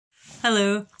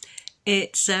Hello,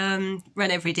 it's Run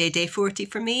Every Day, day 40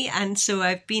 for me, and so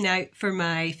I've been out for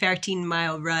my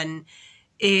 13-mile run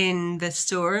in the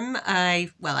storm. I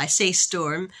say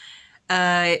storm,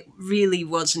 it really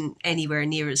wasn't anywhere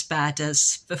near as bad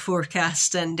as the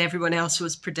forecast and everyone else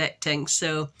was predicting,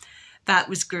 so that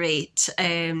was great.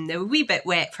 A wee bit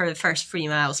wet for the first 3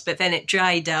 miles, but then it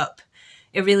dried up.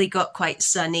 It really got quite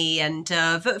sunny, and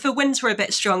the winds were a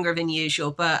bit stronger than usual,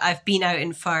 but I've been out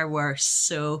in far worse,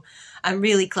 so I'm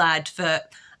really glad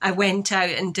that I went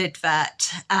out and did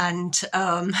that, and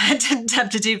I didn't have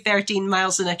to do 13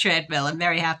 miles on a treadmill. I'm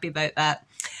very happy about that.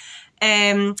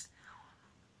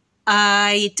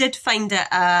 I did find it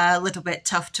a little bit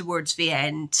tough towards the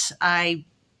end. I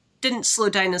didn't slow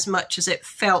down as much as it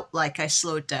felt like I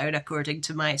slowed down, according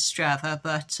to my Strava,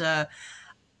 but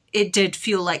it did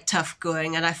feel like tough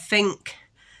going, and I think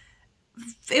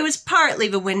it was partly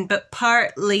the wind, but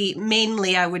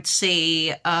mainly I would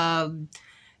say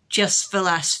just the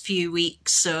last few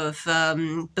weeks of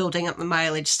building up my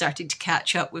mileage starting to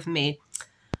catch up with me.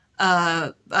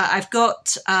 I've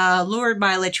got a lower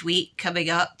mileage week coming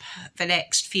up the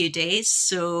next few days,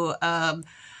 so I'll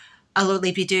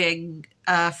only be doing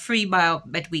a 3-mile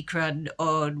midweek run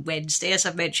on Wednesday, as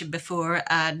I mentioned before,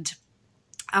 and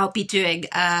I'll be doing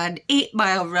an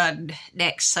 8-mile run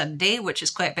next Sunday, which is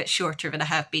quite a bit shorter than I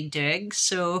have been doing.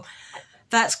 So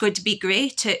that's going to be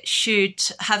great.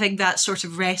 Having that sort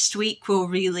of rest week will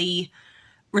really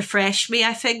refresh me,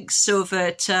 I think, so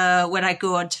that when I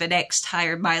go on to the next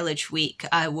higher mileage week,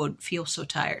 I won't feel so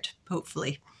tired,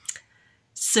 hopefully.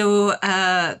 So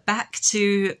back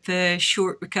to the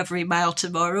short recovery mile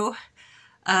tomorrow.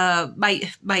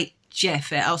 Might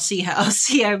Jeff it. I'll see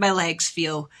how my legs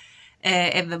feel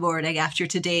in the morning after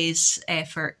today's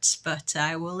efforts, but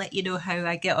I will let you know how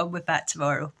I get on with that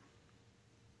tomorrow.